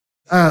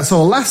In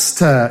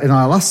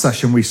our last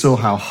session, we saw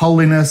how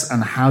holiness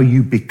and how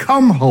you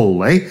become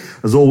holy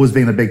has always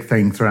been a big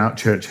thing throughout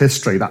church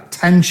history. That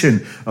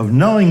tension of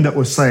knowing that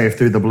we're saved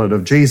through the blood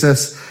of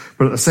Jesus,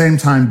 but at the same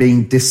time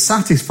being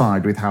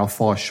dissatisfied with how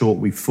far short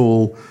we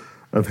fall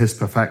of his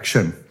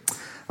perfection.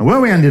 And where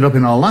we ended up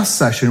in our last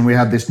session, we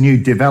had this new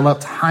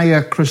developed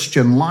higher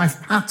Christian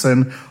life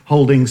pattern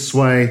holding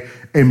sway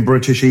in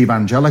British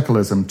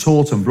evangelicalism,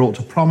 taught and brought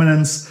to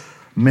prominence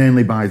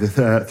mainly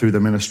through the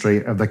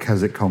ministry of the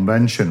Keswick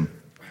Convention.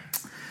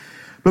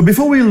 But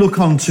before we move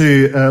on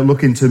to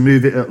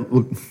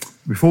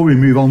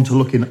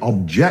looking at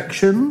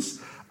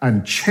objections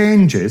and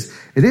changes,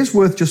 it is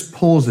worth just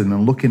pausing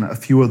and looking at a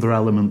few other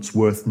elements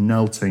worth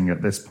noting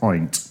at this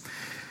point.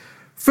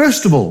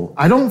 First of all,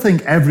 I don't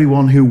think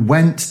everyone who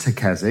went to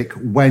Keswick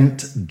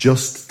went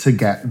just to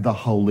get the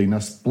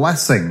holiness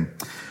blessing.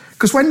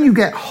 Because when you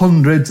get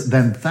hundreds,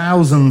 then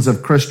thousands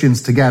of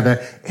Christians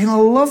together in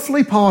a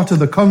lovely part of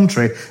the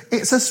country,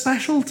 it's a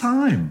special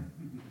time.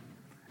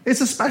 It's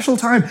a special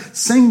time,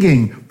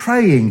 singing,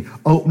 praying,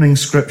 opening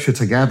scripture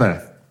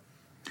together.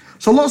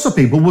 So lots of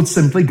people would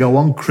simply go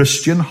on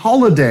Christian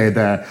holiday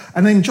there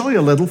and enjoy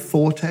a little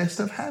foretaste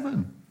of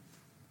heaven.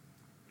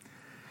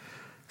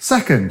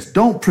 Second,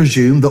 don't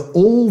presume that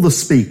all the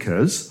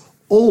speakers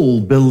all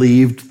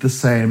believed the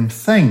same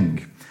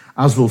thing.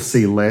 As we'll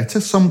see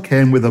later, some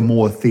came with a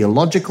more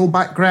theological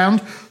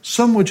background.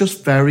 Some were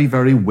just very,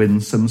 very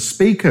winsome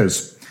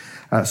speakers.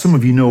 Some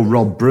of you know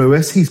Rob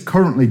Brewis. He's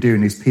currently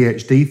doing his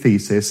PhD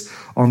thesis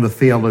on the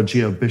theology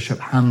of Bishop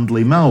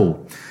Handley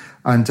Moe.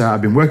 And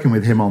I've been working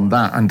with him on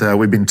that, and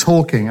we've been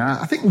talking.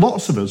 I think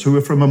lots of us who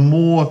are from a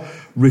more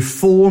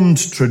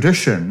reformed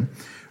tradition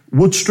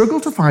would struggle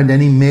to find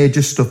any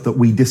major stuff that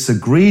we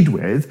disagreed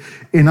with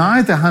in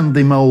either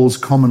Handley Moe's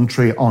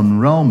commentary on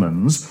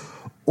Romans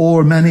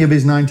or many of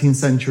his 19th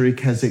century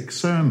Keswick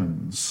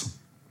sermons.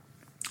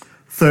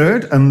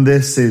 Third, and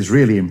this is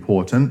really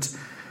important,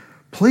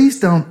 please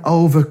don't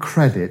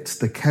overcredit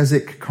the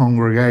Keswick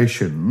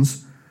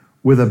congregations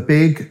with a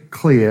big,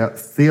 clear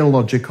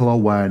theological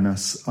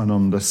awareness and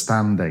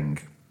understanding.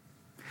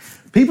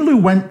 People who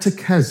went to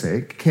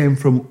Keswick came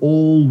from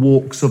all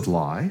walks of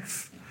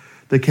life.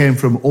 They came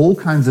from all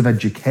kinds of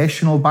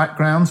educational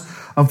backgrounds,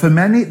 and for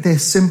many, they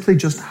simply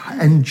just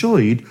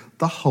enjoyed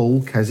the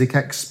whole Keswick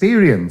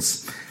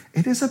experience.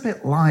 It is a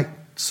bit like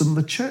some of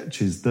the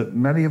churches that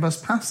many of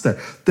us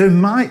pastor. There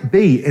might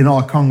be in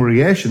our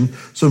congregation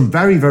some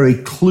very, very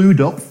clued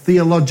up,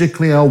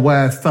 theologically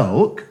aware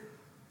folk,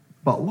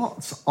 but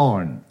lots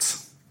aren't.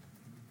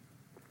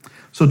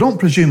 So don't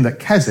presume that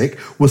Keswick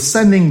was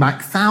sending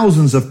back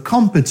thousands of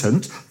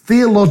competent,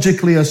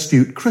 theologically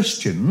astute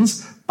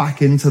Christians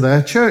back into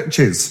their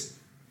churches.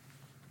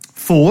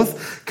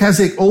 Fourth,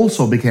 Keswick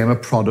also became a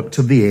product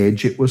of the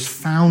age it was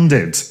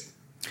founded.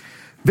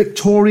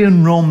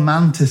 Victorian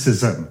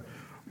Romanticism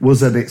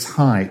was at its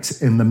height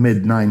in the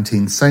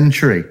mid-19th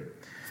century.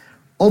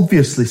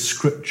 Obviously,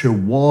 Scripture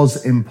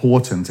was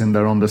important in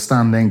their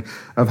understanding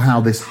of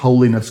how this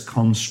holiness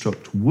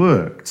construct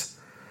worked.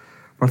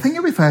 But I think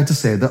it'd be fair to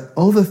say that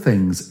other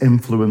things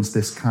influenced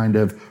this kind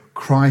of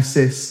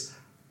crisis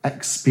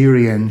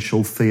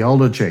experiential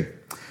theology.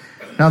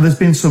 Now, there's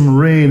been some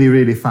really,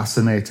 really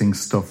fascinating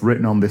stuff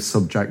written on this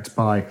subject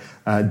by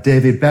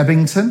David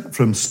Bebbington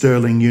from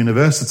Stirling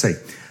University.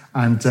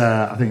 And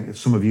I think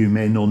some of you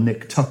may know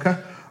Nick Tucker.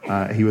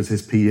 He was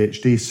his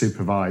PhD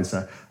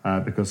supervisor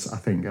because I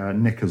think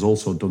Nick has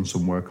also done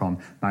some work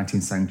on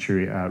 19th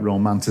century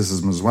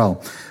Romanticism as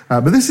well.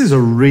 But this is a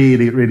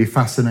really, really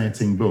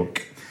fascinating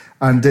book.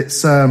 And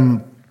it's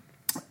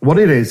what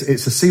it is,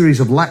 it's a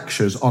series of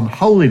lectures on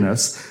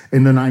holiness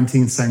in the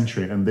 19th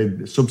century, and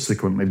they've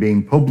subsequently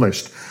been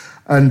published.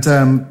 And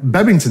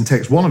Bebbington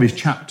takes one of his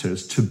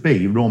chapters to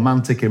be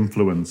Romantic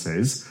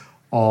influences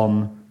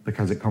on the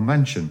Keswick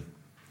Convention.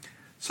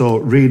 So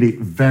really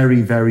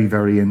very, very,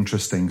 very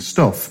interesting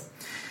stuff.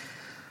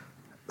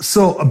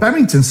 So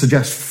Bebbington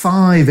suggests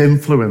 5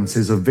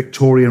 influences of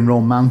Victorian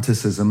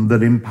Romanticism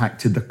that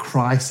impacted the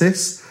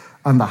crisis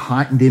and the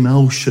heightened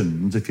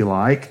emotions, if you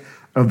like,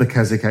 of the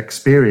Keswick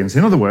experience.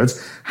 In other words,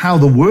 how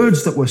the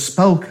words that were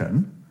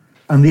spoken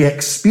and the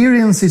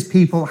experiences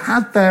people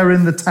had there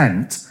in the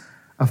tent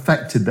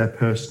affected their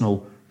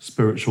personal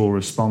spiritual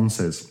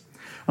responses.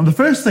 And the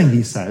first thing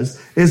he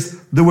says is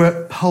there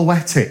were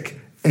poetic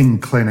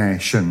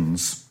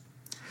inclinations.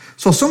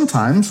 So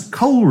sometimes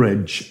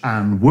Coleridge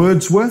and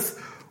Wordsworth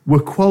were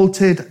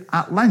quoted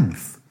at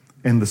length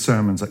in the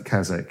sermons at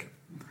Keswick,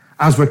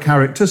 as were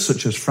characters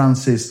such as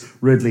Francis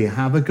Ridley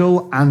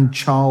Havergal and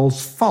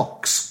Charles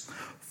Fox.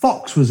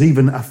 Fox was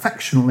even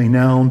affectionately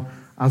known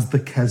as the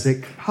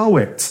Keswick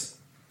poet.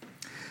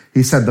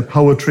 He said the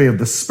poetry of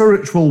the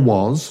spiritual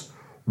was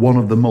one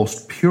of the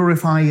most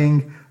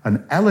purifying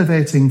and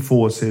elevating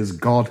forces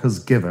God has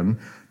given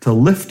to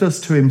lift us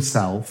to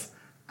himself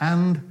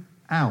and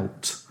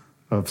out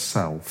of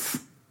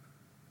self.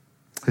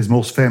 His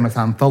most famous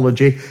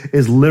anthology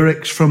is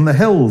Lyrics from the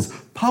Hills,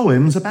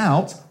 poems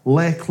about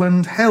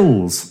Lakeland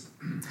Hills.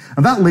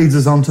 And that leads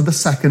us on to the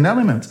second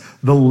element,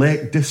 the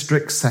Lake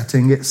District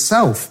setting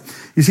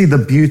itself. You see, the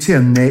beauty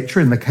and nature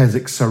in the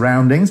Keswick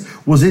surroundings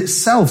was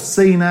itself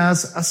seen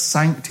as a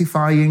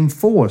sanctifying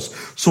force,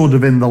 sort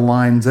of in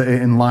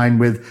line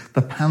with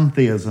the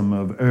pantheism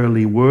of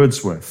early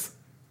Wordsworth.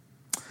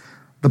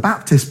 The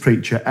Baptist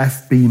preacher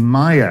F.B.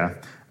 Meyer,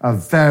 a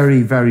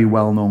very, very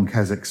well-known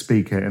Keswick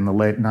speaker in the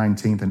late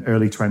 19th and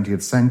early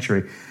 20th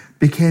century,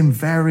 became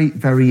very,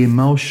 very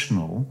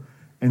emotional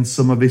in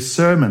some of his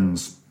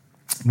sermons.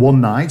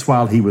 One night,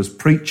 while he was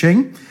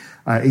preaching,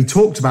 he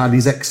talked about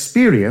his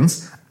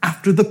experience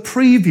after the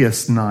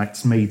previous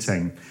night's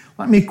meeting.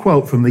 Let me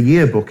quote from the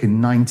yearbook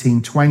in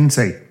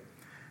 1920.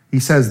 He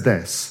says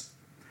this: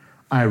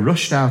 "I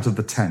rushed out of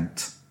the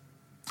tent.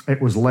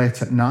 It was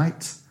late at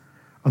night,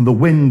 and the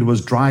wind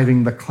was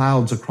driving the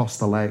clouds across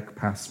the lake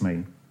past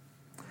me.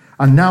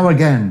 And now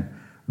again,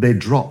 they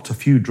dropped a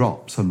few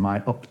drops on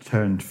my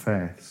upturned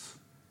face.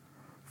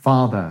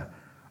 Father,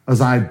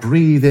 as I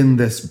breathe in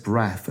this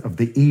breath of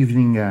the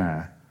evening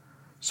air,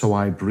 so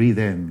I breathe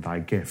in thy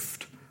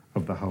gift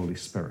of the Holy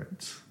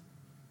Spirit."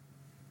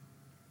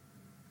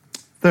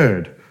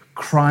 Third,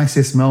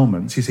 crisis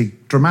moments. You see,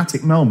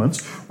 dramatic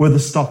moments were the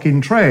stock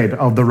in trade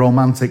of the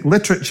Romantic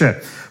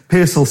literature.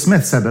 Pearsall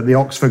Smith said at the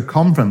Oxford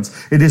Conference,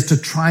 "It is to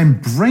try and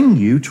bring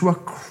you to a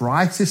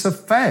crisis of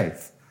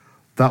faith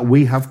that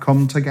we have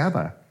come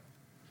together."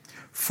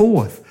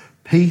 Fourth,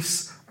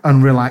 peace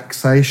and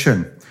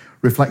relaxation,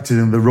 reflected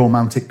in the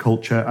Romantic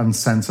culture and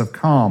sense of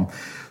calm.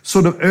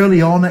 Sort of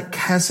early on at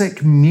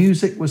Keswick,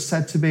 music was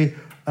said to be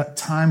at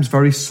times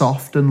very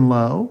soft and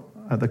low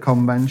at the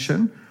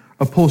convention,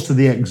 opposed to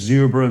the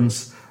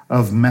exuberance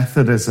of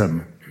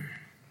Methodism.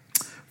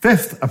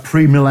 Fifth, a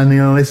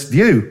premillennialist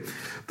view.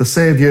 The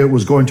Saviour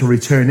was going to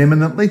return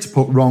imminently to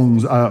put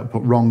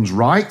wrongs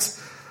right,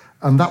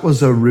 and that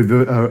was a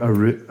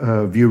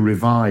view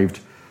revived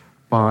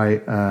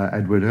by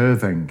Edward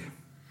Irving.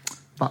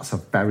 That's a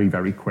very,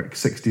 very quick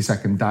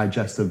 60-second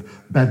digest of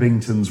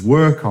Bebbington's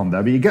work on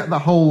there. But you get the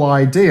whole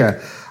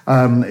idea.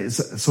 It's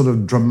a sort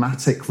of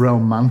dramatic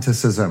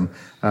romanticism,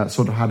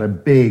 sort of had a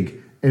big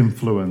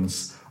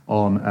influence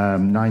on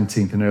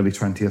 19th and early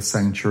 20th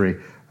century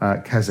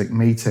Keswick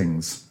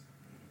meetings.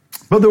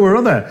 But there were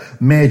other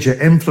major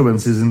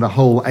influences in the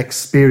whole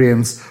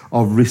experience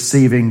of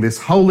receiving this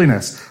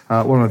holiness.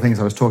 One of the things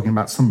I was talking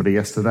about somebody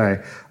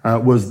yesterday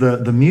was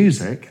the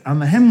music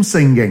and the hymn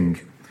singing.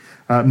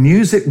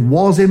 Music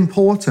was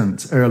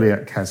important early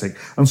at Keswick,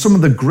 and some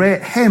of the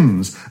great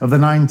hymns of the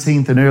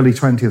 19th and early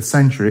 20th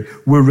century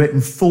were written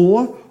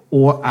for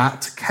or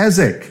at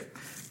Keswick.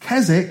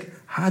 Keswick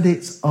had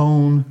its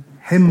own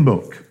hymn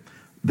book.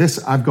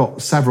 This, I've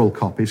got several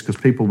copies because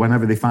people,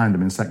 whenever they find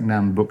them in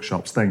second-hand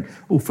bookshops, think,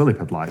 "Oh, Philip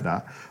would like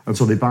that." And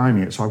so they buy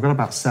me it. So I've got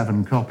about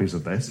 7 copies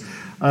of this,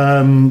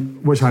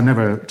 which I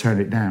never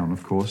turn it down,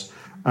 of course.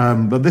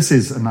 But this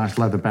is a nice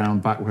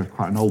leather-bound back with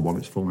quite an old one.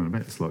 It's fallen a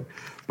bit, look.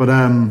 But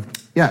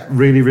yeah,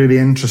 really, really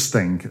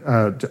interesting.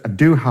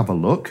 Do have a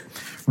look.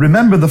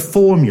 Remember the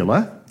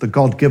formula, the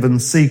God-given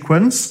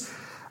sequence.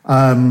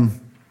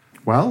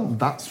 Well,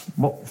 that's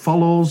what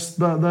follows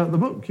the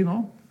book, you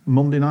know.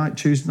 Monday night,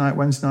 Tuesday night,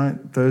 Wednesday night,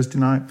 Thursday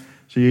night.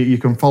 So you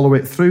can follow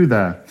it through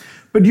there.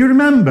 But do you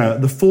remember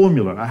the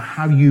formula of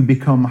how you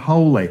become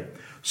holy?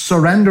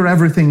 Surrender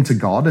everything to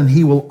God and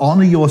he will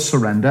honor your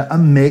surrender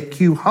and make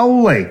you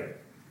holy.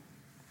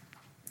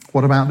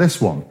 What about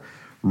this one?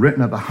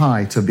 Written at the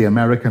height of the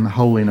American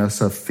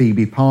holiness of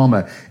Phoebe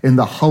Palmer in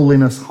the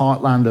holiness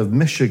heartland of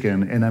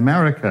Michigan in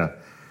America.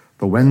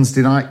 The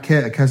Wednesday night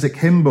Keswick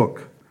hymn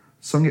book.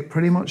 Sung it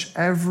pretty much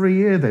every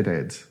year they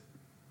did.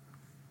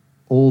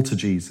 All to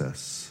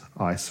Jesus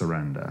I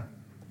surrender.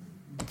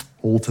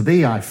 All to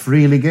thee I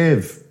freely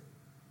give.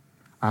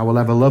 I will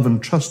ever love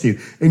and trust you.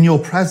 In your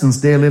presence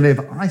daily live.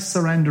 I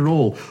surrender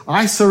all.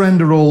 I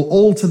surrender all.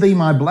 All to thee,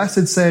 my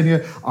blessed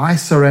Saviour. I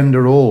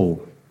surrender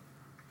all.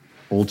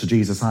 All to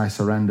Jesus I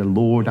surrender.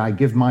 Lord, I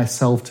give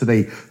myself to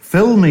thee.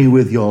 Fill me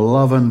with your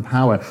love and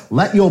power.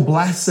 Let your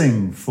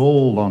blessing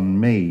fall on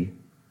me.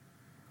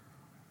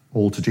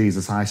 All to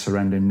Jesus I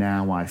surrender.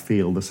 Now I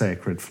feel the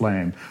sacred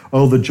flame.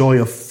 Oh, the joy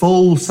of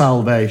full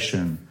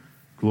salvation.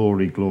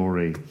 Glory,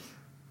 glory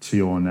to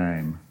your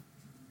name.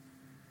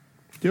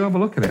 Do have a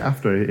look at it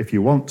after if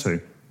you want to.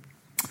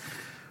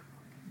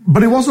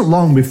 But it wasn't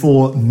long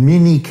before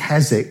mini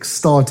Keswicks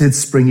started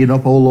springing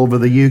up all over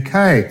the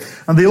UK.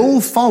 And they all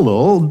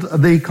followed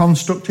the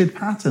constructed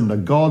pattern, the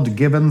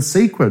God-given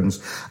sequence.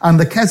 And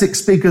the Keswick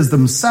speakers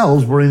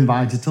themselves were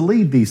invited to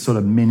lead these sort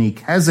of mini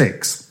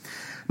Keswicks.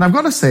 And I've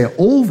got to say,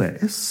 all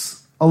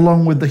this,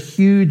 along with the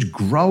huge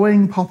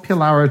growing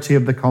popularity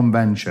of the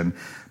convention,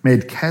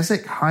 made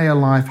Keswick Higher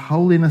Life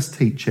holiness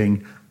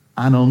teaching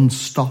an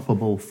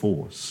unstoppable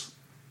force.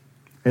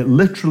 It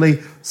literally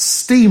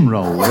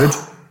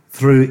steamrolled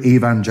through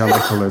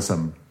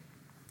evangelicalism.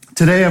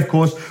 Today, of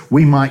course,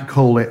 we might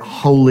call it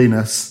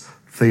holiness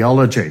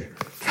theology,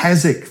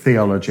 Keswick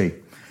theology.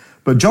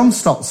 But John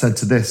Stott said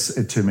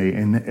to me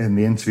in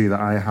the interview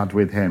that I had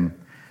with him,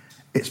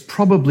 it's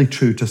probably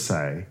true to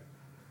say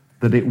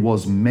that it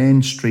was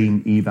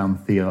mainstream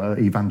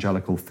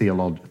evangelical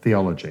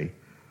theology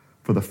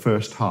for the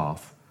first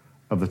half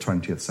of the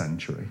 20th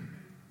century.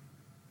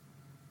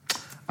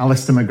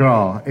 Alistair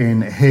McGrath,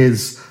 in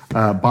his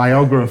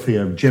biography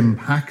of Jim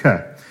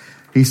Packer,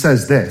 he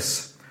says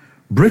this: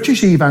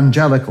 British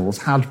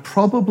evangelicals had,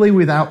 probably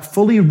without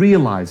fully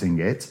realising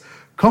it,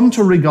 come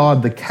to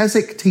regard the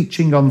Keswick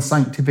teaching on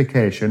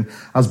sanctification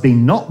as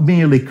being not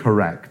merely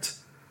correct,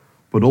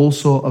 but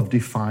also of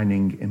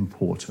defining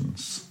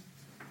importance.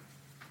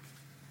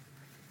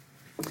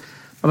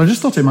 But I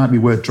just thought it might be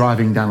worth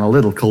driving down a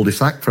little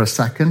cul-de-sac for a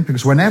second,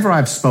 because whenever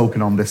I've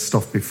spoken on this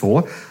stuff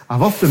before,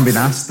 I've often been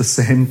asked the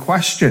same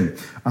question,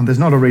 and there's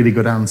not a really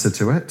good answer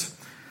to it.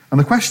 And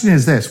the question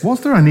is this: was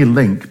there any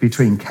link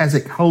between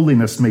Keswick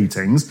holiness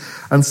meetings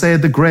and, say,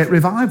 the great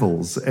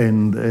revivals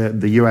in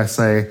the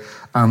USA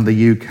and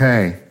the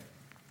UK?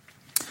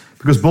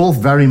 Because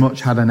both very much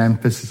had an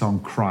emphasis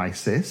on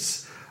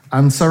crisis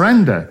and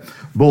surrender.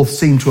 Both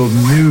seem to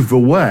have moved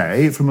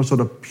away from a sort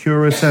of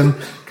Puritan,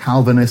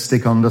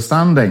 Calvinistic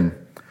understanding.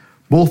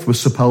 Both were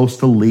supposed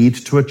to lead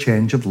to a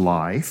change of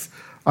life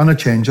and a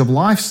change of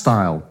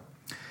lifestyle.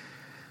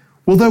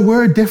 Well, there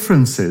were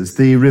differences.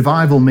 The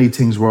revival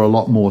meetings were a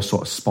lot more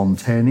sort of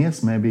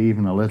spontaneous, maybe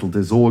even a little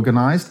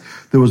disorganized.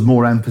 There was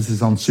more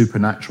emphasis on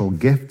supernatural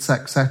gifts,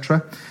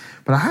 etc.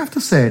 But I have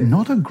to say,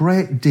 not a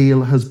great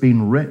deal has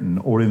been written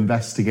or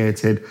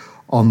investigated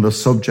on the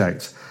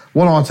subject.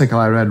 One article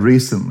I read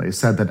recently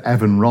said that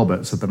Evan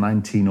Roberts of the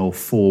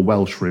 1904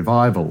 Welsh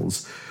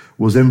revivals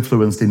was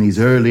influenced in his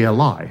earlier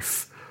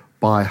life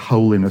by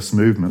holiness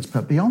movements.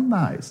 But beyond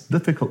that, it's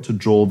difficult to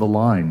draw the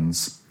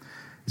lines.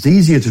 It's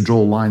easier to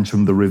draw lines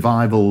from the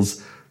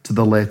revivals to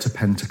the later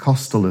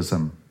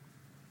Pentecostalism,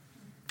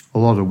 a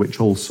lot of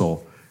which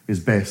also is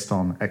based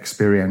on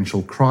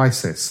experiential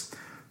crisis.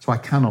 So I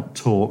cannot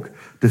talk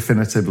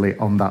definitively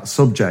on that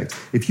subject.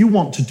 If you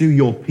want to do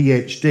your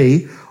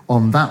PhD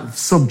on that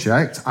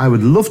subject, I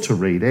would love to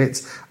read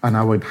it, and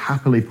I would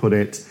happily put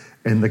it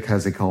in the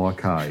Keswick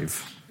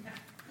archive.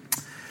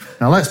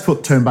 Now let's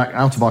turn back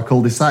out of our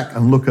cul-de-sac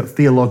and look at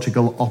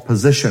theological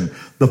opposition,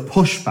 the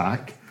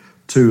pushback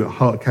to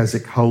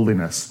Keswick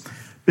holiness,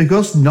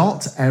 because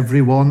not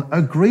everyone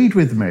agreed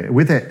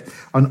with it.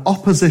 And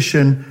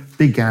opposition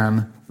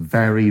began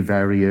very,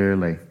 very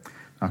early.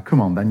 Now,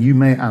 come on, then, you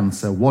may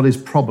answer, what is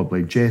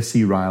probably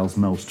J.C. Ryle's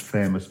most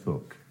famous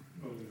book?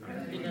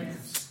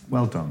 Holiness.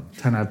 Well done.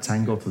 10 out of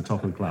 10, go to the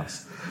top of the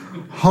class.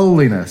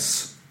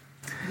 Holiness.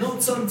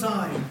 Not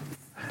sometime.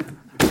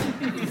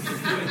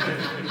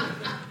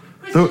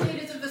 Christian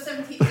leaders of the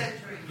 17th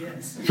century.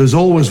 Yes. There's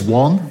always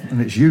one,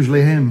 and it's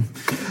usually him.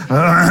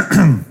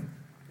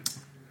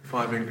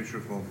 5 English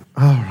Reform.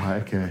 Oh,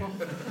 right, okay.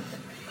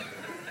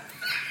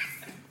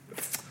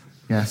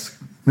 Yes,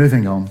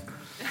 moving on.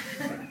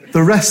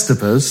 The rest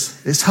of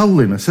us, it's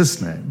holiness,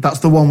 isn't it? That's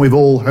the one we've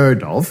all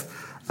heard of.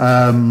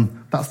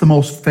 That's the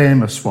most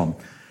famous one.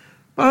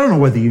 But I don't know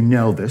whether you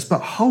know this, but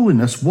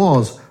holiness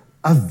was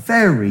a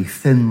very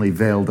thinly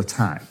veiled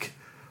attack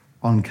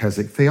on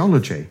Keswick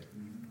theology.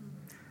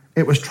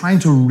 It was trying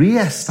to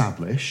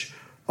re-establish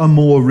a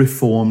more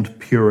reformed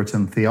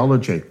Puritan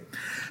theology.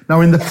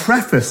 Now, in the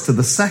preface to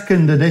the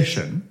second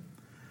edition,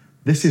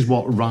 this is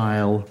what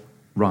Ryle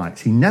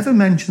writes. He never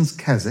mentions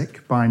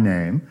Keswick by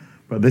name,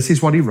 but this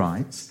is what he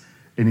writes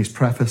in his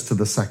preface to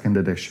the second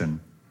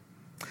edition.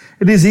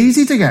 It is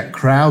easy to get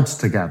crowds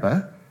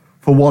together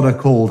for what are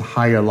called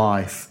higher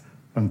life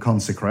and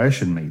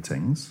consecration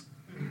meetings.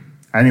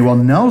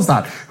 Anyone knows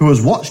that who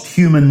has watched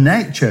Human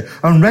Nature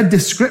and read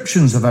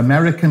descriptions of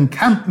American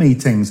camp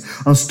meetings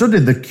and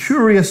studied the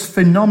curious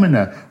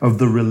phenomena of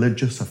the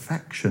religious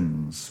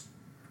affections.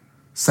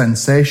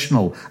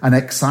 Sensational and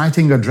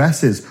exciting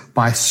addresses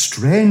by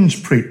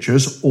strange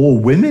preachers or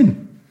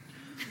women.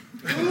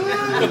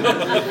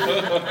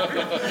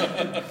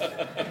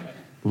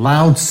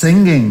 Loud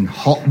singing,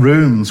 hot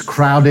rooms,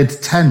 crowded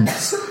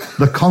tents,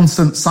 the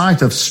constant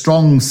sight of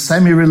strong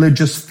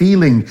semi-religious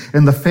feeling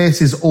in the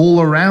faces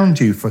all around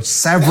you for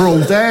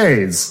several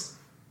days.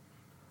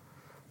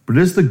 But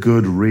is the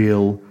good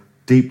real,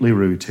 deeply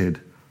rooted,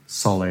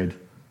 solid,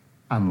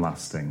 and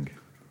lasting?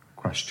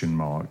 Question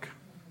mark.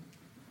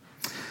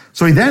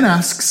 So he then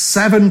asks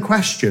 7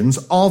 questions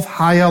of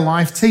higher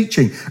life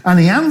teaching, and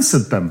he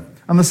answered them.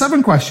 And the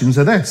 7 questions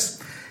are this: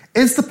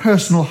 is the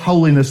personal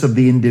holiness of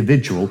the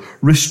individual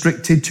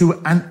restricted to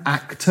an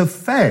act of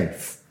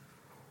faith?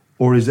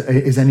 Or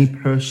is any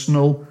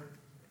personal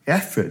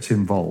effort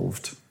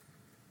involved?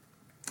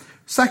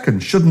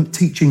 Second, shouldn't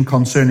teaching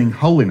concerning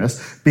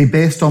holiness be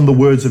based on the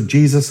words of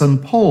Jesus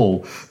and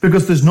Paul?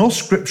 Because there's no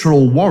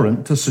scriptural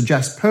warrant to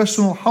suggest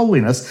personal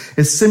holiness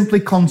is simply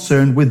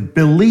concerned with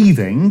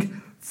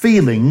believing,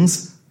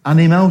 feelings, and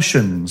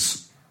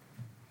emotions.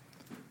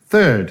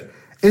 Third,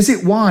 is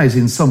it wise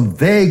in some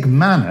vague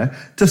manner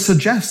to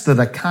suggest that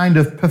a kind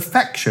of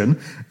perfection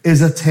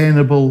is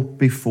attainable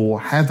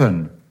before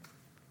heaven?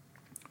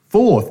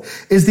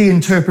 Fourth, is the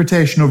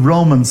interpretation of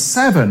Romans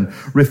 7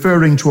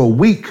 referring to a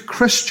weak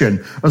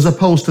Christian as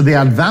opposed to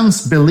the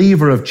advanced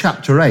believer of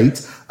chapter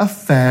 8 a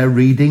fair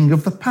reading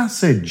of the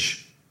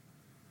passage?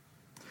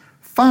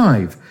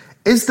 5,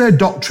 is their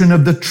doctrine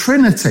of the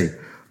Trinity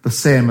the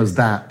same as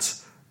that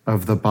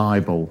of the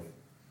Bible?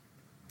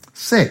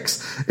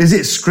 6, is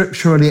it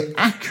scripturally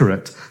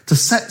accurate to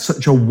set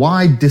such a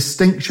wide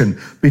distinction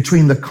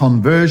between the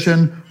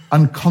conversion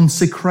and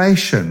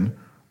consecration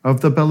of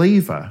the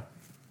believer?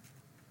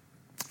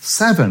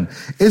 7,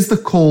 is the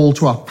call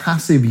to a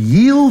passive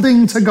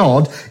yielding to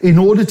God in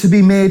order to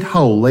be made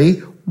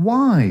holy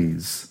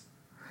wise?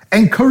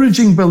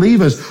 Encouraging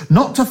believers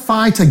not to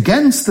fight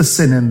against the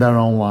sin in their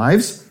own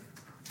lives,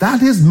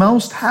 that is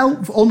most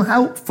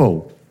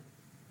unhelpful.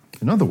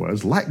 In other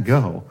words, let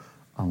go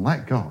and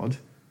let God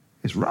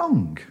is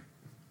wrong.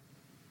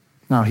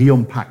 Now, he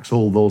unpacks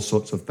all those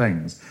sorts of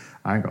things.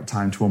 I ain't got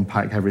time to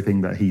unpack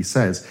everything that he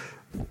says,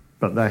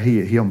 but there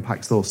he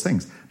unpacks those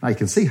things. Now, you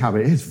can see how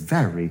it is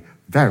very,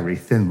 very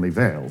thinly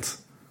veiled.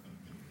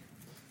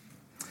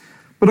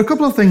 But a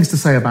couple of things to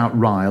say about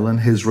Ryle and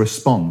his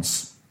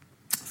response.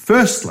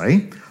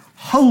 Firstly,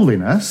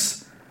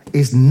 holiness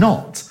is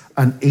not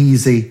an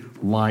easy,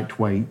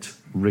 lightweight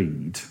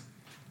read.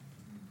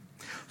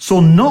 So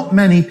not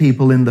many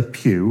people in the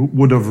pew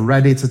would have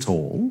read it at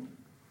all,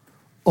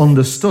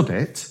 understood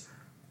it,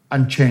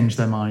 and changed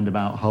their mind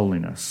about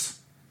holiness.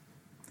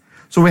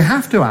 So we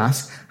have to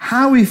ask,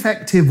 how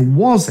effective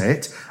was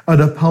it at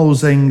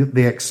opposing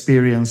the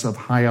experience of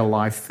higher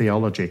life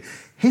theology?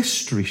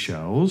 History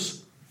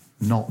shows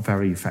not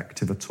very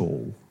effective at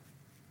all.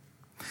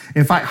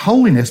 In fact,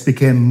 holiness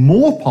became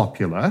more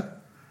popular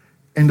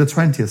in the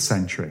 20th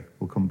century.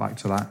 We'll come back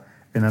to that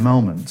in a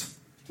moment.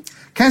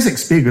 Keswick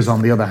speakers,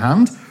 on the other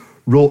hand,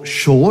 wrote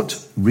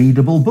short,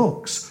 readable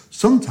books,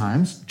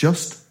 sometimes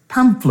just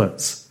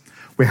pamphlets.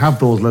 We have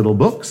those little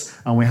books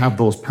and we have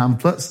those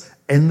pamphlets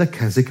in the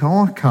Keswick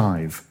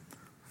archive,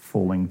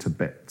 falling to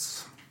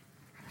bits.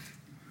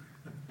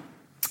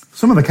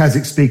 Some of the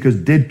Keswick speakers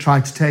did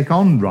try to take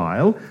on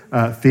Ryle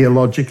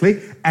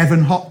theologically.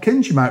 Evan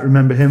Hopkins, you might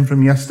remember him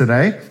from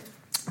yesterday,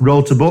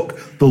 wrote a book,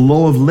 The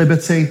Law of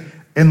Liberty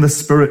in the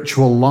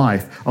Spiritual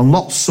Life, and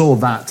lots saw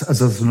that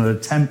as an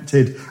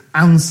attempted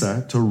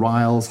answer to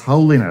Ryle's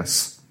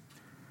holiness.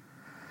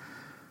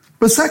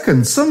 But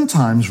second,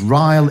 sometimes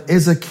Ryle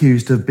is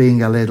accused of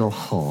being a little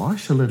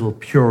harsh, a little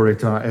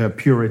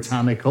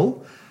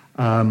puritanical,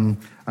 an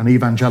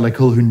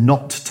evangelical who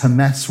not to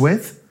mess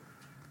with.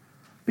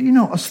 But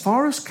as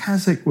far as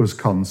Keswick was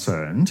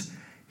concerned,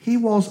 he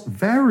was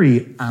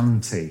very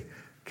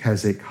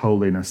anti-Keswick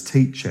holiness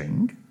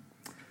teaching,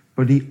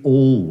 but he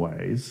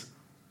always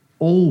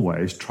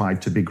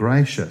tried to be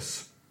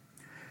gracious.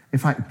 In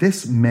fact,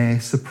 this may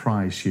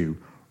surprise you.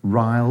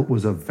 Ryle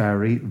was a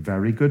very,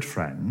 very good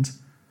friend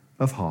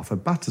of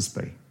Harford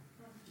Battersby.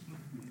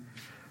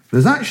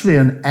 There's actually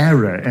an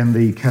error in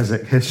the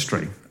Keswick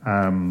history.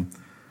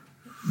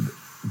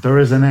 There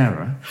is an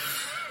error,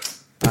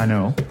 I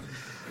know,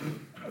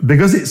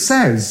 because it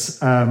says,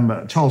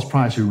 Charles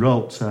Price, who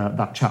wrote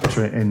that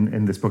chapter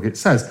in this book, it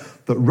says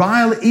that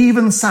Ryle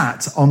even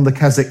sat on the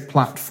Keswick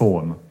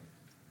platform.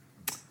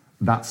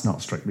 That's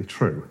not strictly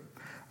true.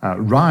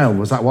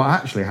 What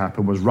actually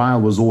happened was Ryle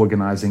was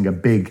organising a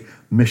big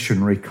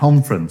missionary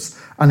conference,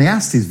 and he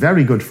asked his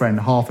very good friend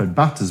Harford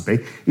Battersby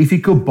if he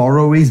could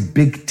borrow his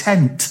big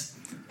tent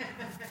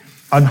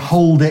and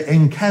hold it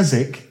in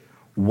Keswick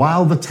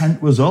while the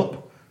tent was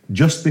up,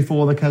 just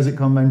before the Keswick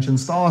Convention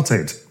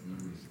started.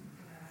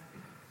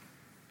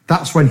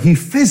 That's when he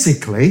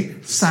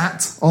physically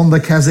sat on the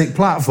Keswick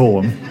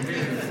platform,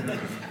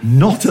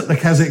 not at the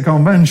Keswick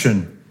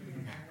Convention.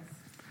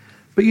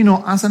 But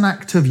as an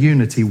act of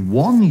unity,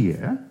 one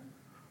year,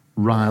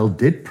 Ryle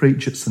did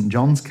preach at St.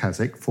 John's,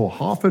 Keswick for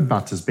Harford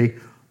Battersby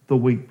the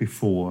week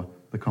before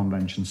the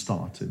convention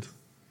started.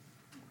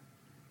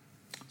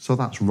 So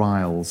that's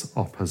Ryle's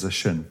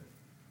opposition.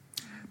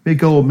 Maybe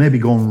go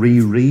and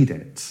reread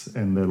it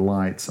in the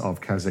light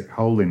of Keswick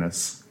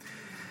holiness.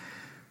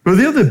 But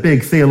the other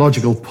big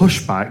theological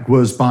pushback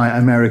was by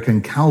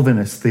American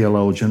Calvinist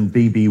theologian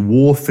B.B.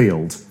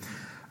 Warfield.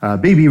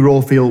 B.B.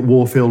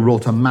 Warfield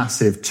wrote a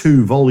massive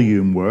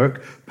 2-volume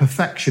work,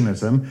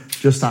 Perfectionism,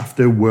 just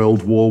after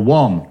World War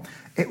I.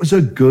 It was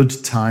a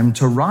good time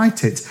to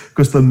write it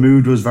because the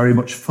mood was very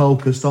much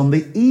focused on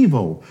the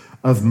evil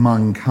of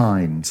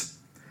mankind.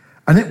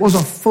 And it was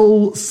a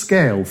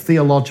full-scale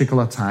theological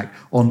attack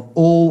on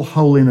all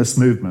holiness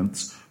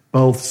movements,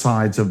 both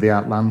sides of the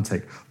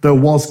Atlantic. There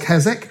was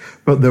Keswick,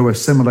 but there were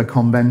similar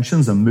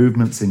conventions and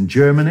movements in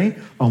Germany,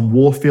 and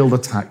Warfield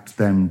attacked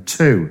them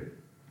too.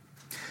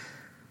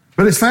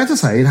 But it's fair to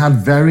say it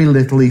had very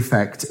little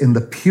effect in the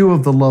pew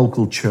of the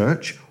local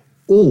church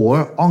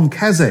or on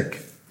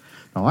Keswick.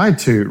 Now, I had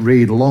to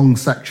read long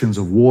sections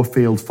of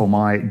Warfield for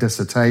my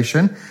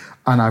dissertation,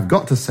 and I've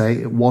got to say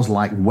it was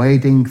like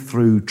wading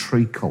through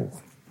treacle.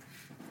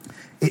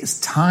 It's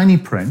tiny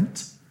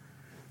print,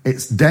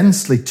 it's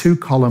densely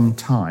 2-column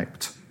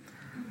typed,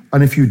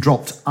 and if you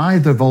dropped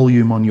either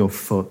volume on your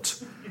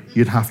foot,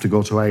 you'd have to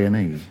go to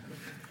A&E.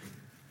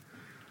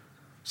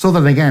 So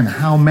then again,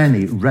 how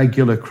many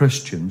regular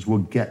Christians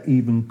would get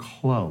even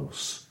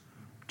close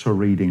to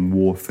reading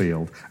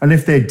Warfield? And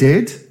if they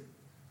did,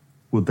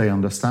 would they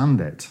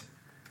understand it?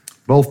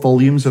 Both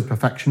volumes of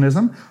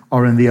Perfectionism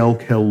are in the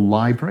Oak Hill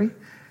Library.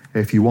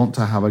 If you want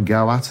to have a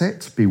go at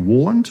it, be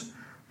warned,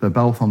 they're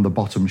both on the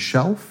bottom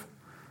shelf.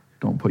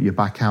 Don't put your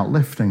back out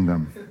lifting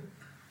them.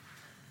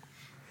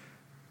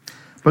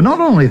 But not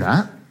only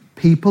that,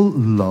 people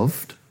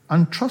loved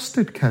and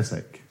trusted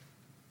Keswick.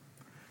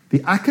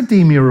 The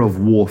academia of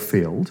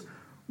Warfield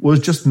was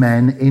just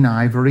men in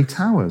ivory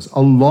towers,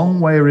 a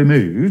long way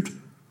removed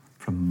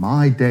from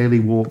my daily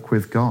walk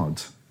with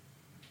God.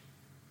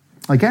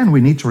 Again, we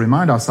need to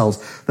remind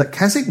ourselves that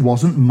Keswick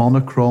wasn't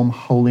monochrome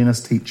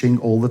holiness teaching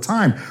all the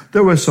time.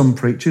 There were some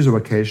preachers who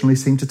occasionally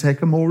seemed to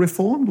take a more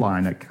reformed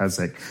line at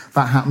Keswick.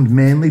 That happened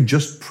mainly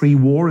just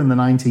pre-war in the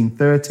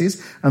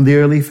 1930s and the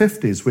early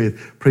 50s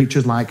with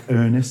preachers like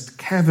Ernest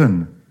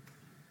Kevin.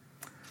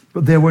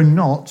 But there were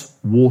not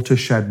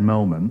watershed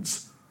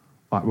moments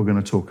like we're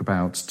going to talk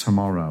about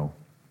tomorrow.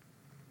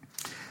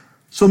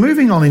 So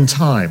moving on in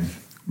time,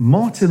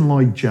 Martin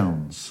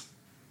Lloyd-Jones.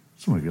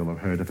 Some of you will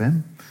have heard of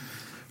him.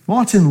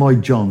 Martin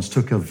Lloyd-Jones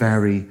took a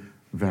very,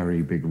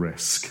 very big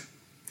risk.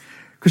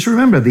 Because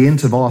remember, the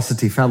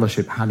InterVarsity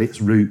Fellowship had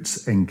its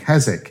roots in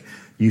Keswick.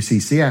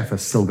 UCCF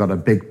has still got a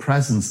big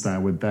presence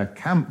there with their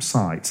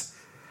campsite.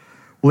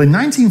 Well, in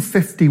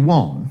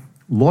 1951,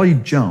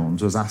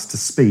 Lloyd-Jones was asked to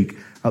speak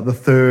at the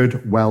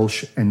Third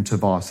Welsh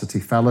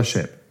InterVarsity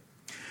Fellowship.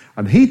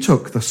 And he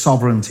took the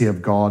sovereignty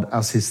of God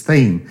as his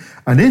theme.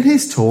 And in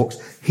his talks,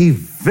 he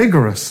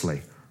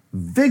vigorously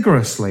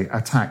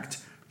attacked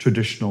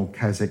traditional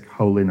Keswick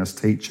holiness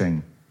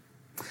teaching.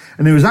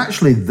 And it was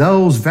actually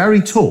those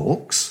very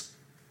talks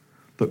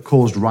that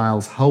caused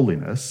Ryle's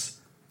Holiness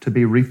to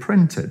be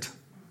reprinted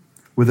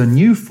with a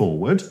new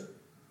foreword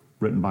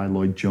written by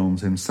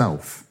Lloyd-Jones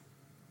himself.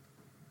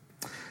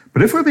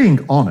 But if we're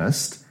being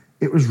honest,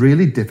 it was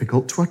really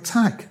difficult to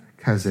attack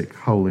Keswick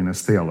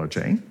holiness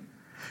theology,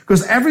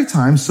 because every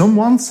time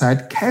someone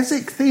said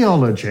Keswick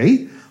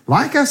theology,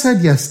 like I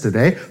said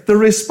yesterday, the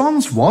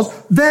response was,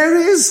 there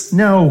is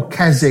no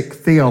Keswick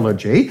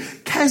theology.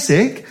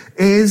 Keswick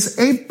is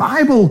a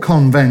Bible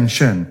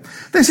convention.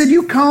 They said,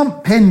 you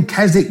can't pin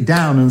Keswick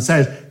down and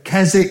say,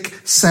 Keswick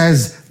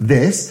says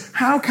this.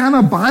 How can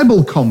a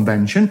Bible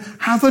convention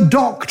have a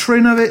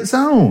doctrine of its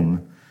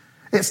own?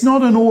 It's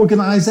not an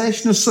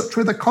organization as such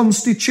with a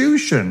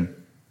constitution.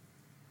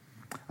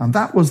 And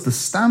that was the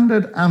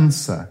standard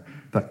answer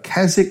that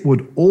Keswick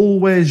would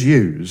always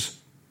use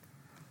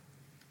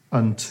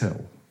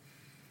until.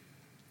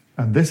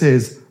 And this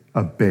is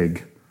a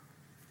big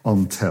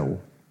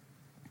until.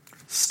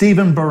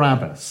 Stephen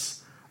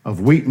Barabbas of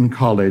Wheaton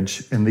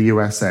College in the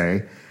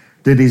USA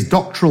did his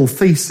doctoral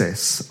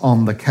thesis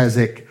on the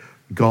Keswick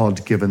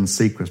God-given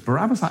sequence.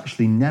 Barabbas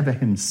actually never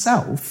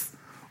himself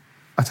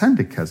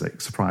attended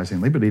Keswick,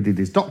 surprisingly, but he did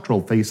his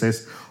doctoral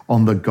thesis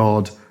on the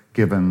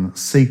God-given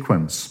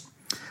sequence.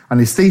 And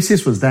his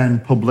thesis was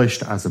then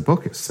published as a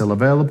book. It's still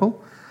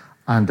available.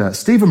 And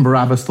Stephen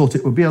Barabbas thought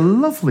it would be a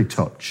lovely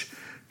touch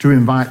to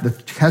invite the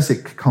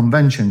Keswick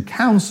Convention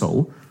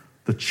Council,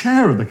 the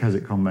chair of the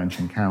Keswick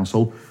Convention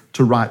Council,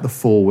 to write the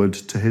foreword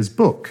to his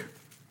book.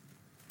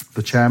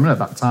 The chairman at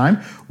that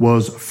time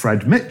was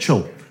Fred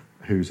Mitchell,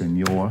 who's in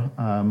your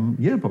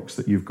yearbooks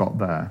that you've got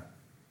there.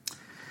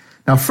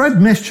 Now,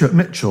 Fred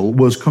Mitchell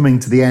was coming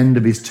to the end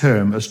of his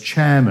term as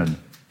chairman.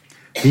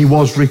 He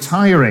was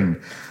retiring.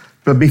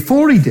 But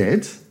before he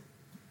did,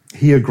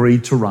 he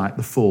agreed to write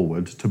the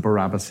foreword to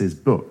Barabbas's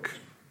book.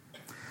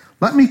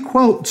 Let me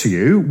quote to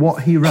you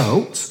what he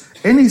wrote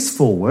in his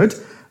foreword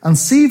and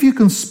see if you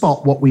can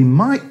spot what we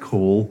might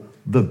call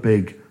the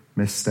big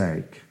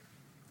mistake.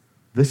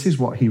 This is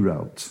what he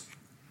wrote.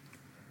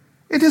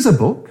 It is a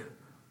book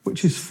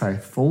which is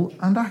faithful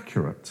and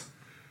accurate.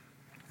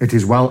 It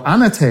is well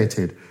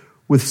annotated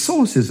with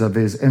sources of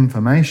his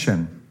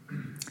information.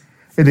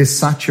 It is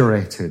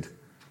saturated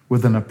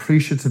with an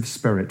appreciative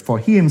spirit, for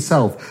he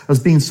himself has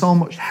been so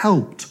much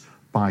helped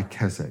by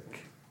Keswick.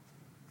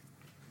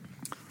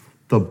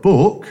 The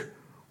book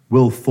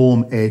will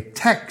form a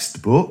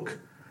textbook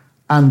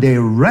and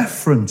a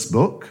reference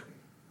book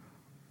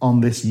on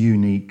this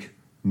unique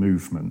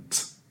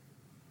movement.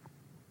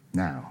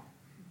 Now,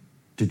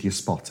 did you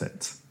spot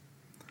it?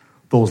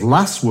 Those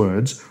last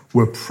words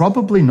were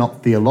probably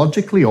not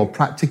theologically or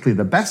practically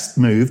the best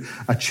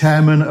move a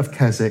chairman of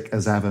Keswick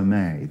has ever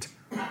made.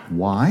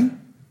 Why?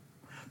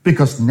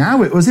 Because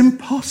now it was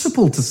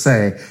impossible to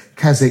say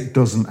Keswick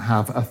doesn't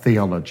have a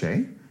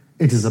theology.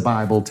 It is a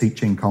Bible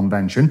teaching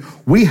convention.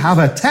 We have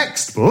a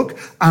textbook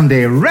and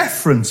a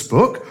reference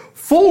book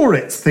for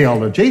its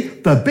theology.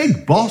 The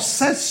big boss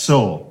says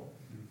so.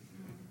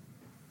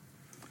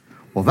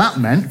 Well, that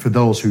meant for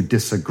those who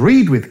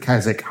disagreed with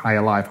Keswick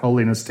Higher Life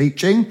Holiness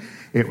teaching,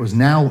 it was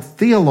now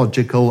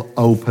theological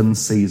open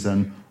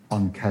season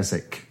on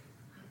Keswick.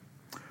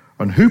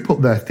 And who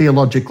put their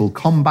theological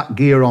combat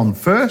gear on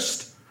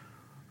first?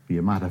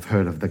 You might have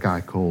heard of the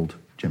guy called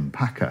Jim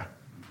Packer.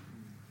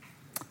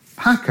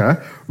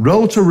 Packer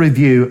wrote a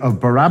review of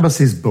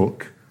Barabbas's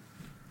book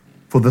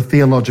for the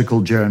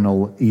theological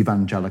journal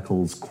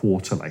Evangelicals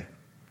Quarterly.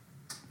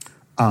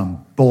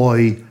 And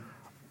boy,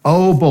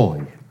 oh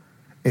boy,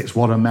 it's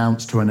what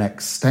amounts to an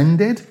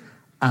extended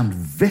and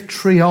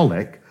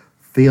vitriolic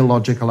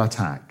theological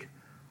attack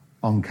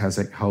on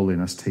Keswick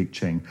holiness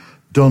teaching,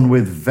 done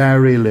with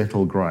very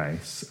little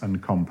grace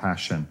and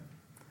compassion.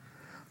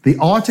 The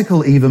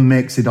article even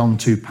makes it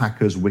onto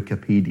Packer's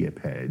Wikipedia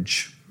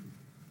page.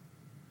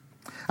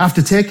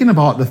 After taking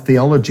apart the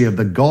theology of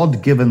the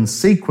God-given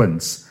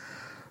sequence,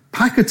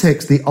 Packer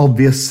takes the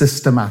obvious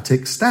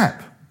systematic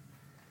step.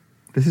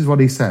 This is what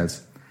he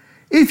says.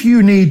 If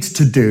you need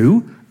to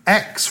do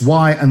X,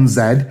 Y, and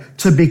Z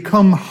to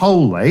become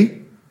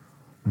holy,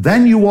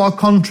 then you are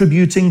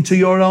contributing to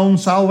your own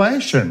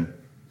salvation.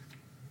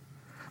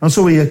 And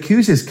so he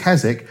accuses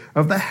Keswick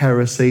of the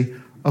heresy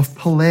of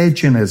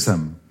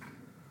Pelagianism,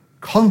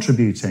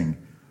 contributing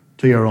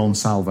to your own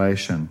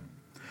salvation.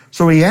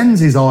 So he ends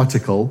his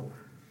article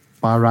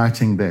by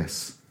writing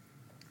this.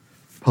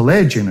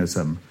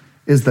 Pelagianism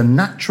is the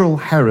natural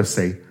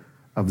heresy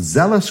of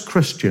zealous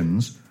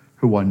Christians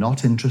who are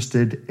not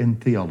interested in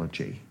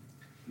theology.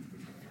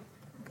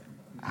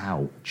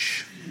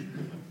 Ouch.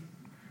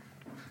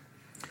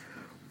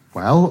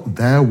 Well,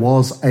 there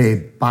was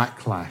a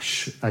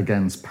backlash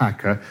against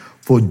Packer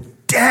for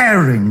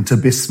daring to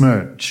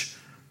besmirch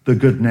the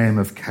good name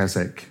of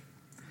Keswick.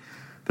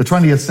 The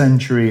 20th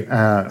century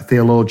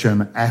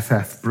theologian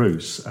F.F.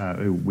 Bruce,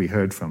 who we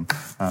heard from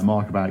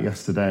Mark about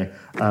yesterday,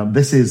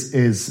 this is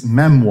his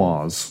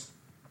memoirs.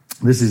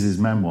 This is his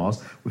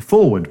memoirs,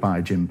 forward by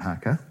Jim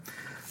Packer.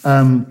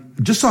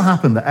 Just so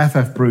happened that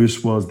F.F.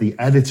 Bruce was the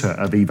editor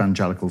of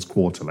Evangelicals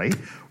Quarterly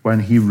when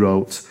he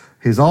wrote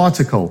his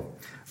article.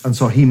 And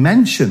so he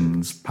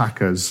mentions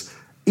Packer's,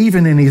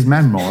 even in his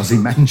memoirs, he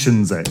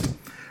mentions it.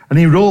 And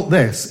he wrote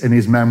this in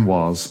his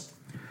memoirs.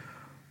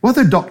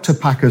 Whether Dr.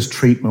 Packer's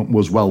treatment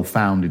was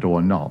well-founded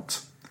or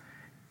not,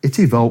 it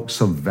evoked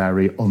some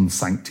very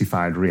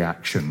unsanctified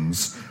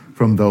reactions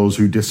from those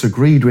who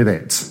disagreed with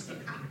it.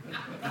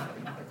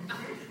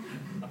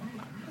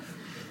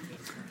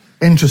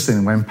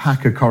 Interesting, when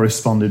Packer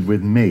corresponded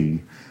with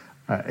me,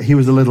 he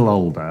was a little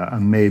older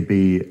and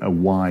maybe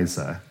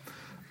wiser.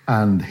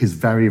 And his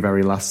very,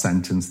 very last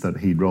sentence that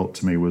he wrote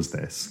to me was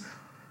this.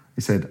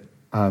 He said,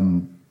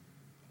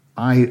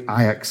 I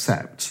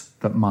accept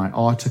that my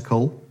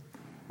article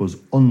was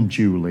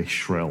unduly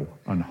shrill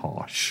and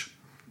harsh.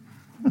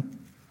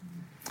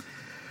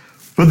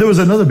 But there was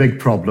another big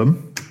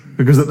problem,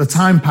 because at the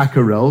time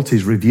Packer wrote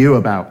his review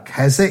about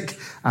Keswick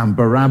and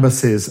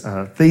Barabbas's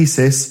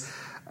thesis,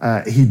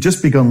 he'd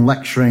just begun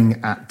lecturing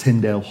at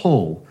Tyndale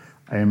Hall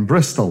in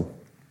Bristol.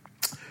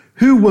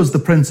 Who was the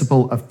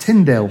principal of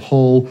Tyndale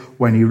Hall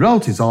when he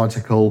wrote his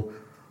article?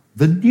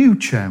 The new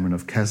chairman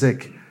of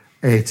Keswick,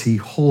 A.T.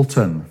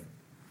 Horton.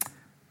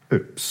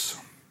 Oops.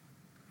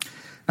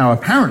 Now,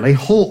 apparently,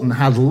 Horton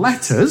had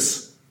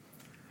letters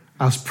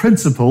as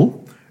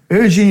principal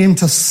urging him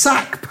to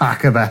sack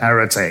Packer the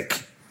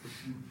heretic.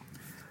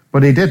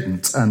 But he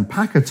didn't, and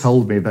Packer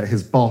told me that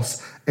his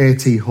boss,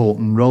 A.T.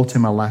 Horton, wrote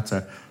him a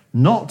letter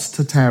not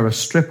to tear a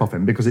strip off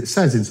him, because it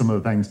says in some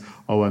of the things,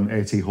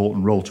 A.T.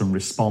 Horton wrote and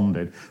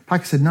responded.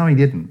 Packer said, no, he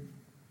didn't.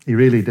 He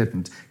really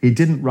didn't. He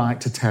didn't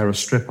write to tear a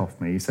strip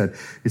off me. He said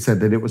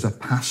that it was a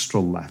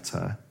pastoral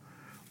letter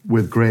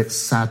with great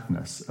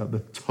sadness at the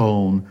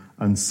tone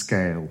and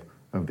scale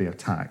of the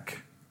attack.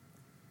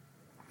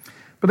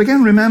 But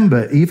again,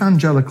 remember,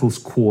 Evangelicals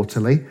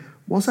Quarterly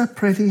was a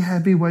pretty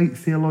heavyweight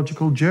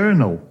theological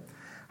journal.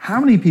 How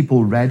many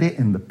people read it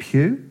in the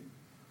pew?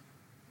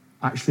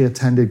 Actually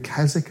attended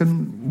Keswick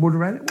and would have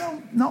read it?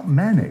 Well, not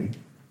many.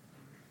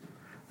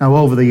 Now,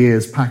 over the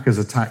years, Packer's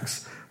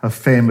attacks have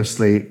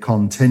famously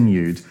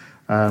continued.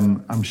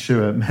 I'm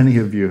sure many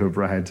of you have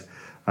read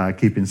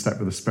Keep in Step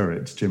with the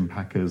Spirit, Jim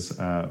Packer's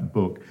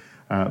book.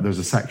 There's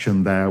a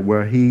section there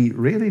where he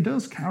really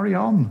does carry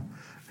on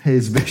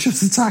his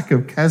vicious attack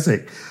of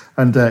Keswick.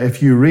 And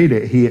if you read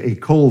it, he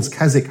calls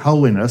Keswick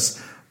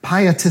holiness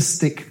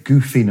pietistic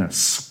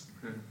goofiness.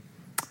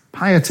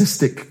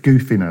 Pietistic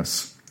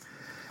goofiness.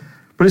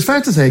 But it's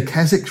fair to say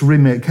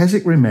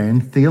Keswick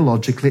remained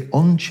theologically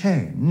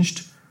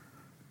unchanged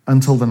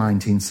until the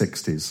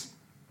 1960s.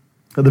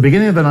 At the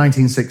beginning of the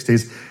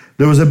 1960s,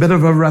 there was a bit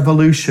of a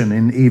revolution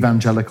in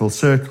evangelical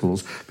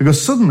circles,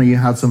 because suddenly you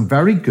had some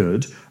very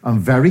good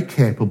and very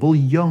capable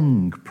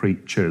young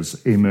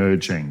preachers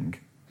emerging.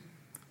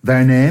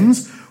 Their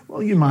names,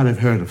 well, you might have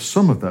heard of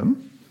some of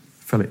them.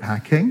 Philip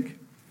Hacking,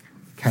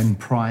 Ken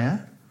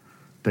Pryor,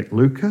 Dick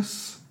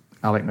Lucas,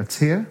 Alec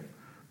Motyer,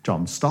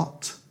 John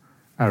Stott,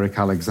 Eric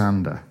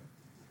Alexander.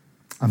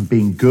 And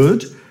being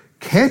good,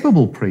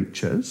 capable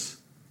preachers,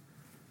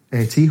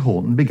 A.T.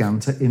 Horton began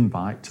to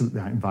invite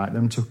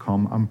them to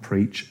come and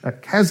preach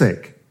at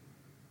Keswick.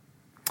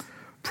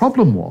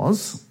 Problem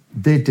was,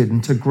 they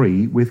didn't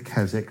agree with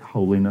Keswick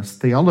holiness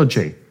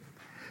theology.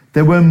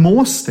 They were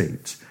more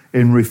steeped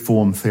in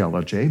Reformed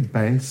theology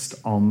based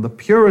on the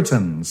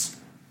Puritans.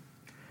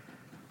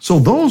 So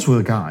those were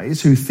the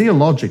guys who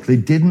theologically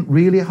didn't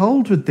really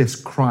hold with this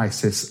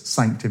crisis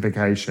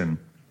sanctification.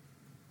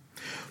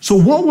 So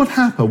what would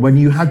happen when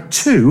you had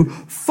two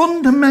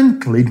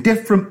fundamentally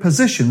different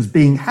positions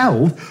being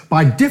held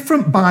by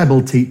different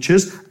Bible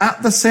teachers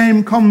at the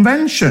same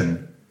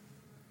convention?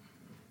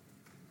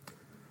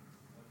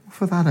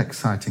 For that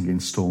exciting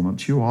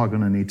installment, you are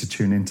going to need to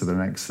tune into the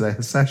next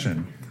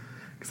session,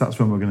 because that's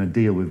when we're going to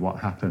deal with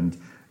what happened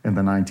in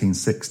the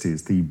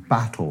 1960s, the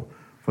battle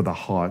for the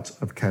heart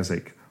of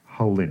Keswick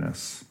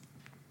holiness.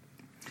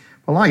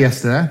 Well, like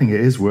yesterday, I think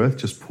it is worth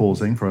just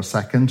pausing for a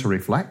second to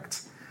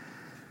reflect.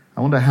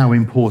 I wonder how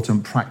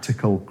important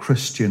practical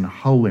Christian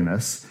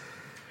holiness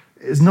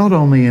is, not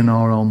only in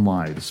our own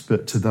lives,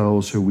 but to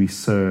those who we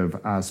serve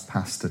as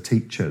pastor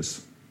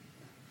teachers.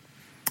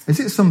 Is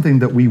it something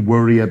that we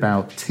worry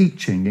about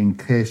teaching in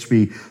case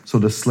we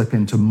sort of slip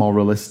into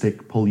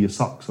moralistic, pull your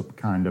socks up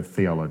kind of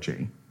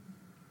theology?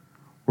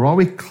 Or are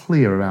we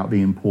clear about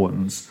the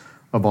importance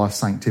of our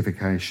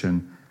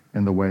sanctification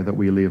in the way that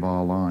we live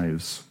our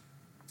lives?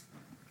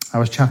 I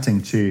was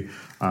chatting to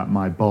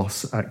my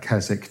boss at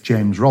Keswick,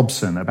 James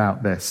Robson,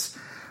 about this,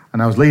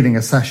 and I was leading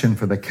a session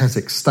for the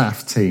Keswick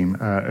staff team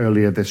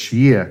earlier this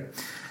year.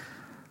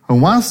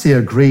 And whilst he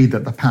agreed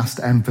that the past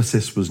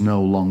emphasis was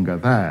no longer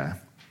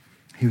there,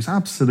 he was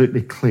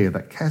absolutely clear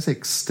that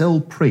Keswick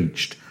still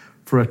preached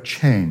for a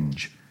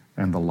change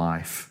in the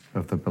life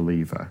of the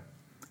believer,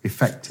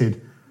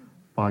 effected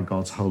by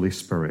God's Holy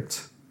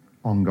Spirit,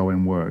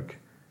 ongoing work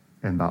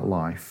in that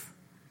life.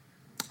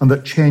 And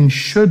that change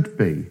should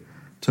be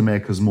to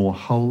make us more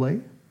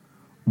holy,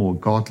 more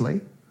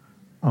godly,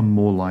 and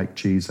more like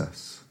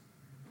Jesus.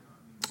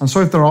 And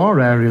so if there are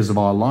areas of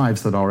our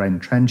lives that are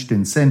entrenched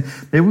in sin,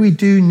 maybe we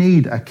do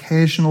need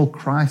occasional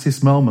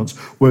crisis moments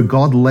where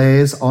God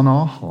lays on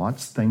our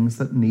hearts things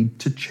that need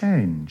to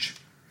change,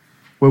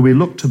 where we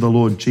look to the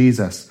Lord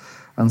Jesus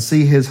and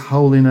see his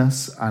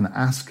holiness and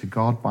ask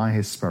God by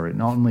his Spirit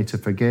not only to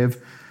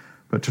forgive,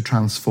 but to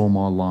transform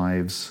our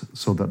lives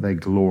so that they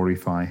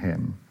glorify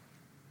him.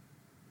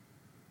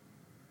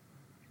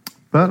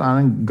 But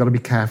I've got to be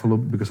careful,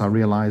 because I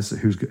realise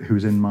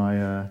who's in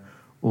my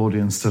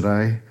audience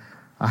today.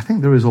 I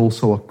think there is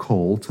also a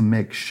call to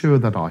make sure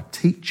that our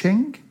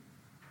teaching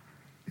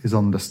is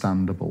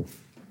understandable.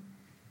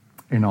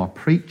 In our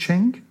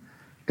preaching,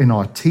 in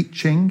our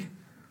teaching,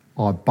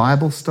 our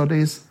Bible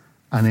studies,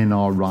 and in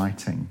our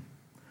writing.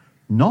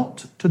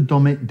 Not to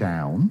dumb it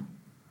down,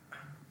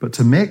 but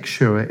to make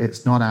sure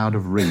it's not out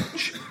of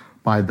reach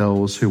by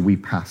those who we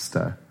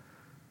pastor,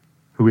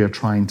 who are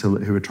trying to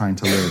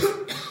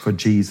live for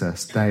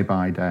Jesus day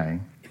by day.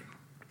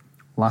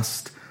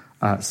 Last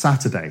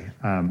Saturday,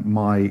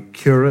 my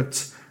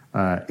curate,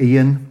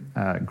 Ian,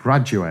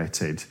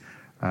 graduated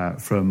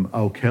from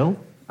Oak Hill,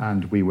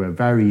 and we were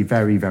very,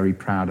 very, very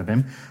proud of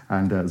him.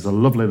 And there's a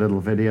lovely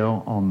little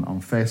video on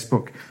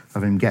Facebook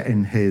of him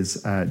getting his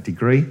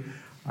degree.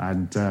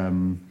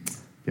 And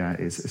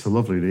it's a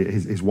lovely.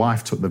 His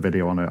wife took the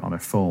video on her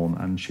phone,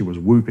 and she was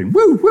whooping,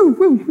 woo, woo,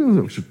 woo, woo.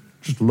 It was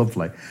just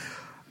lovely.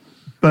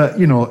 But,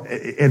 you know,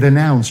 it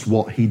announced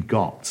what he'd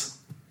got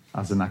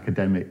as an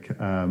academic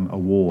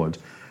award.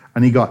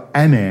 And he got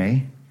MA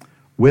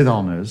with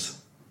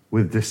honours,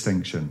 with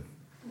distinction.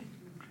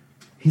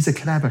 He's a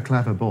clever,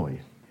 clever boy.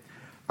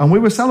 And we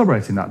were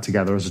celebrating that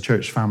together as a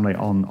church family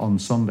on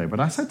Sunday.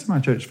 But I said to my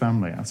church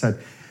family, I said,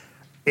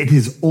 it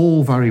is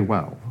all very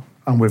well,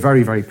 and we're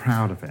very, very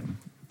proud of him,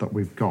 that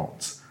we've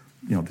got,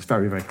 you know, this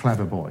very, very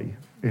clever boy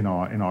in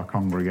our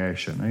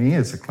congregation. And he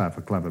is a clever,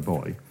 clever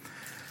boy.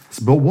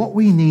 But what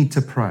we need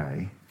to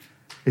pray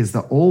is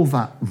that all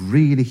that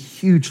really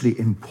hugely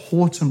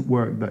important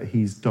work that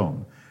he's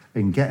done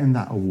in getting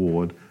that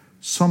award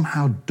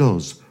somehow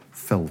does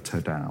filter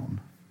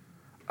down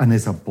and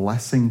is a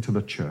blessing to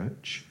the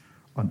church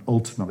and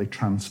ultimately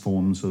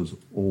transforms us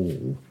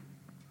all.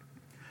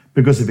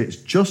 Because if it's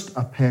just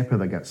a paper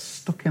that gets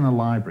stuck in a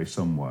library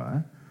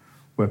somewhere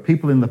where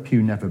people in the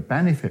pew never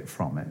benefit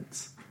from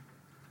it,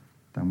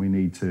 then we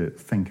need to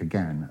think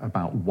again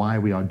about why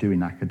we are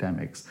doing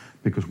academics,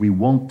 because we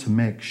want to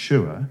make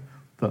sure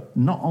that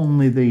not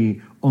only the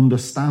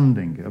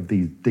understanding of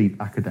these deep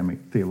academic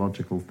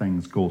theological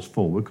things goes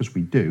forward, because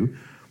we do,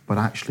 but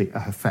actually it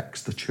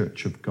affects the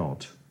Church of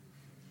God.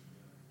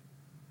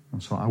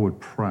 And so I would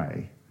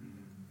pray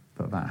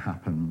that that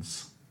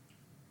happens.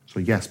 So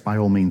yes, by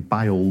all means,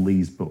 buy all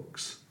these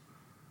books,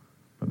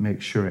 but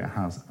make sure it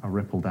has a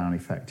ripple-down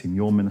effect in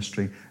your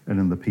ministry and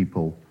in the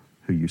people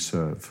who you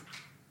serve.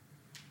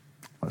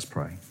 Let's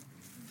pray.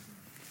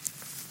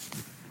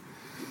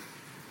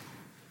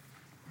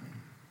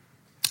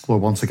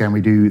 Lord, once again,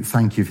 we do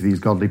thank you for these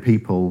godly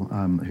people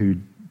who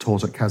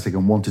taught at Keswick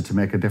and wanted to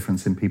make a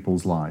difference in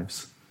people's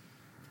lives.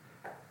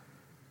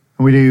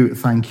 And we do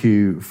thank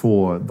you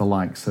for the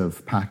likes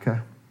of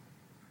Packer,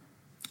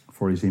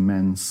 for his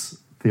immense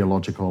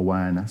theological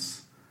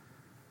awareness,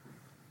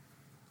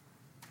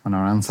 and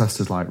our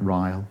ancestors like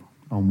Ryle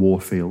and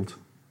Warfield.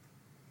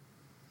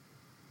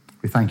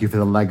 We thank you for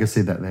the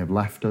legacy that they have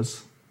left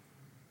us.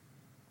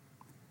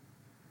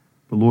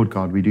 But Lord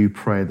God, we do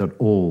pray that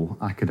all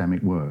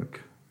academic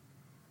work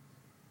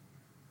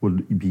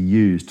would be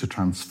used to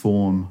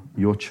transform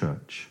your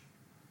church,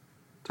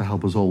 to to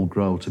help us all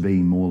grow to be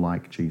more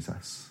like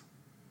Jesus.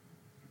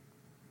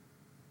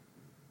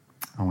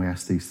 And we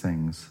ask these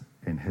things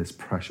in his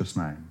precious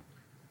name.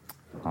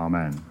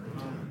 Amen.